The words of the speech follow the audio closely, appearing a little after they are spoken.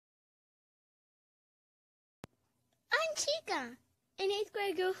I'm Chica, an 8th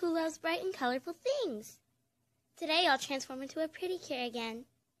grade girl who loves bright and colorful things. Today I'll transform into a Precure again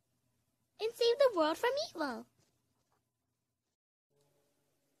and save the world from evil.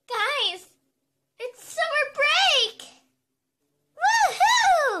 Guys, it's summer break!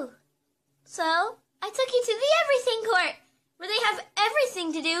 Woohoo! So, I took you to the Everything Court, where they have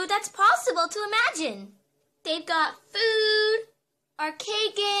everything to do that's possible to imagine. They've got food,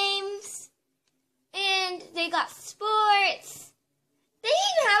 arcade games, and they got sports. They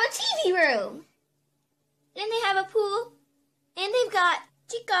even have a TV room. And they have a pool. And they've got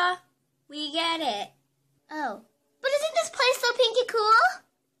Chica. We get it. Oh. But isn't this place so pinky cool?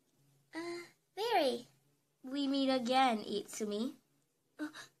 Very. We meet again, Itsumi.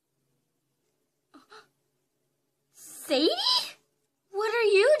 Sadie? What are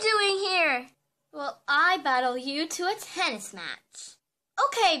you doing here? Well, I battle you to a tennis match.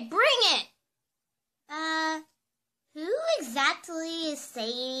 Okay, bring it! Who exactly is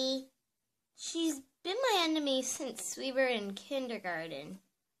Sadie? She's been my enemy since we were in kindergarten.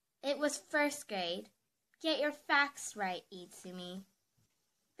 It was 1st grade. Get your facts right, Itsumi.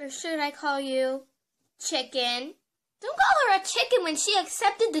 Or should I call you Chicken? Don't call her a chicken when she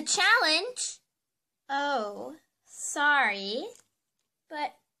accepted the challenge. Oh, sorry.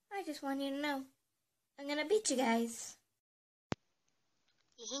 But I just want you to know. I'm gonna beat you guys.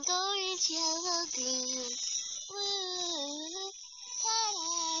 Pink, orange, yellow, green. Woo,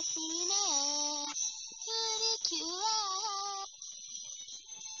 colorful now. Precure.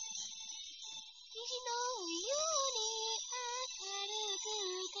 日のように明るく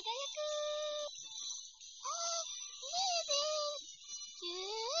輝く。Oh, living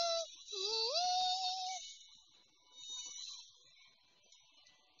beauty.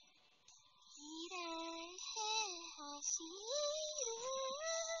 未来へ走る。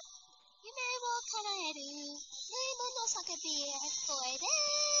夢を叶える。ないもの叫びへ声で。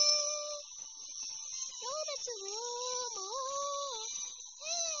情熱をもう運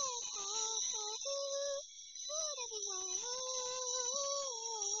ぶ。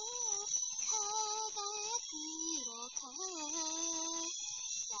輝く色か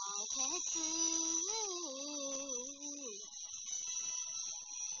来鉄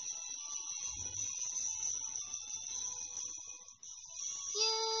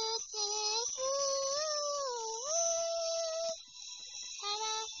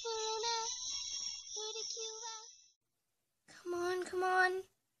Come on, come on.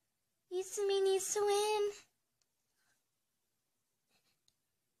 Itsumi needs to win.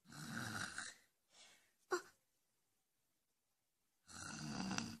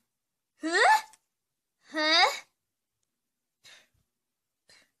 Huh? Huh?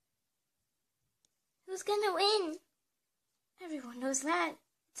 Who's gonna win? Everyone knows that.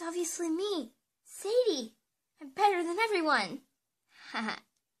 It's obviously me, Sadie. I'm better than everyone. Haha,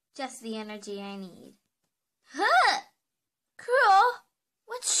 just the energy I need. Huh? Cruel?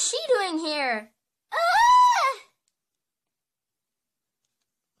 What's she doing here?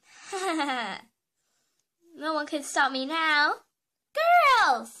 Ah! No one can stop me now.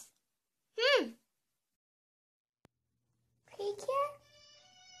 Girls! Precure?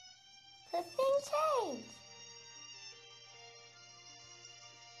 The thing changed.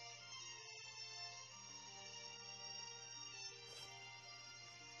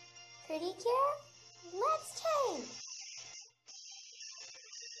 Precure? Let's change.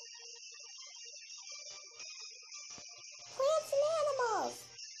 Plants and animals.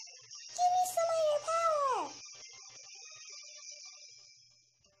 Give me some of your power.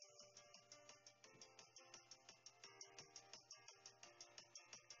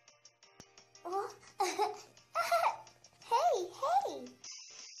 Oh. Hey.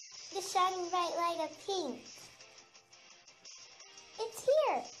 The shining bright light of pink. It's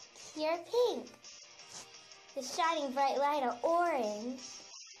here. Pure pink. The shining bright light of orange.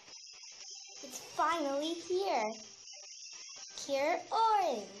 It's finally here. Pure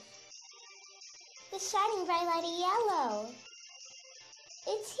orange. The shining bright light of yellow.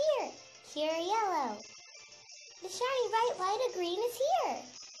 It's here. Pure yellow. The shining bright light of green is here.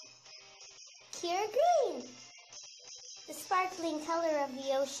 Pure green. The sparkling color of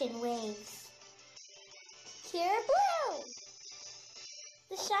the ocean waves. Pure blue.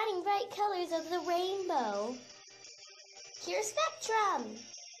 The shining bright colors of the rainbow. Pure spectrum.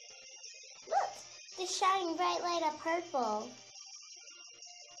 Look, the shining bright light of purple.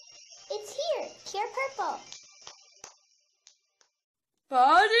 It's here, pure purple.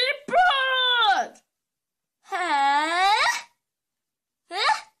 Body blood! Huh?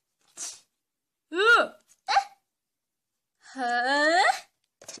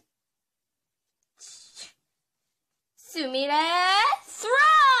 Sumire,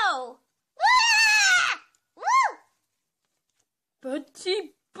 throw! Ah! Woo!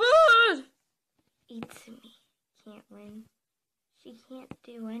 Budgie Bud! Itsumi can't win. She can't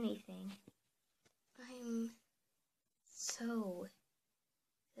do anything. I'm so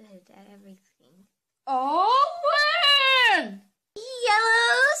good at everything. I'll win!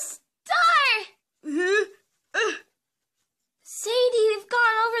 Yellow star! Sadie, we've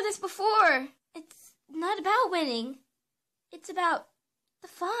gone over this before. It's not about winning. It's about the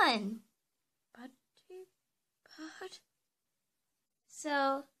fun. Budgie Bud?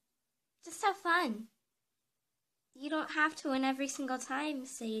 So, just have fun. You don't have to win every single time,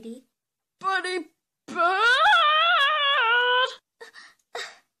 Sadie. Budgie Bud!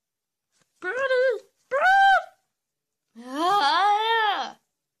 Budgie Bud! Ah,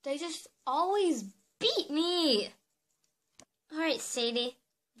 they just always beat me. All right, Sadie,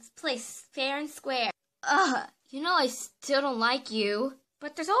 let's play fair and square. You know I still don't like you,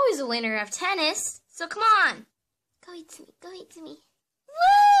 but there's always a winner of tennis, so come on. Go Itsumi, go Itsumi.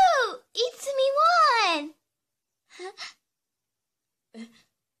 Woo! Itsumi won!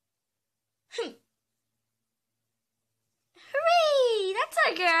 Hooray! That's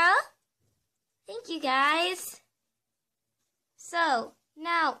our girl. Thank you, guys. So,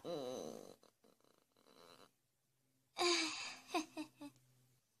 now...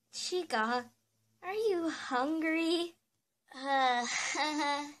 Chica, are you hungry? How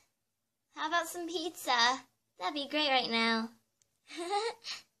about some pizza? That'd be great right now.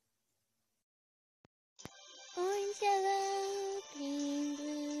 Orange, yellow, green,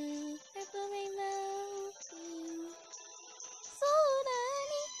 blue, purple, rainbow, green. 空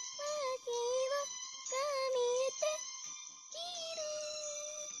に秋が見えている。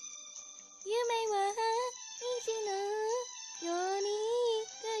夢は虹のように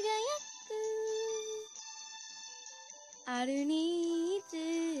輝く。春にいつ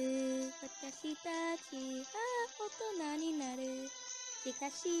私たちは大人になる。しか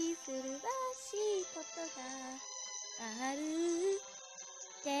しするらしいことがある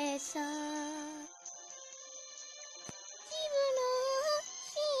でしょう。自分を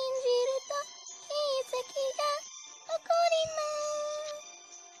信じると奇跡が起こります。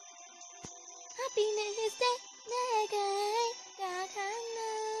ハピネスで願いが叶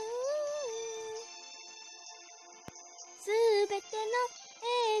う。すべての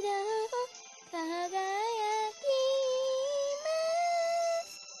笑顔輝き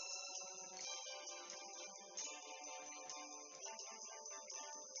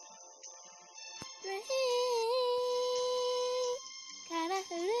カラフ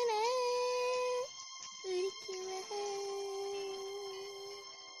ルなプリキュア。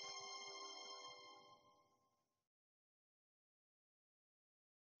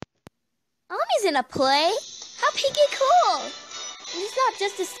Ami's in a play? How pinky cool! And it's not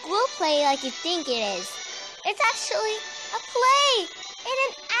just a school play like you think it is. It's actually a play in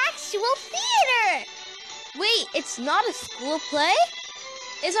an actual theater! Wait, it's not a school play?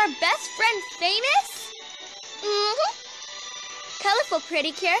 Is our best friend famous? Mm-hmm. Colorful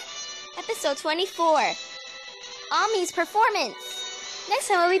Precure, episode 24. Ami's performance. Next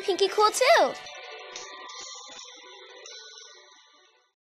time will be pinky cool too.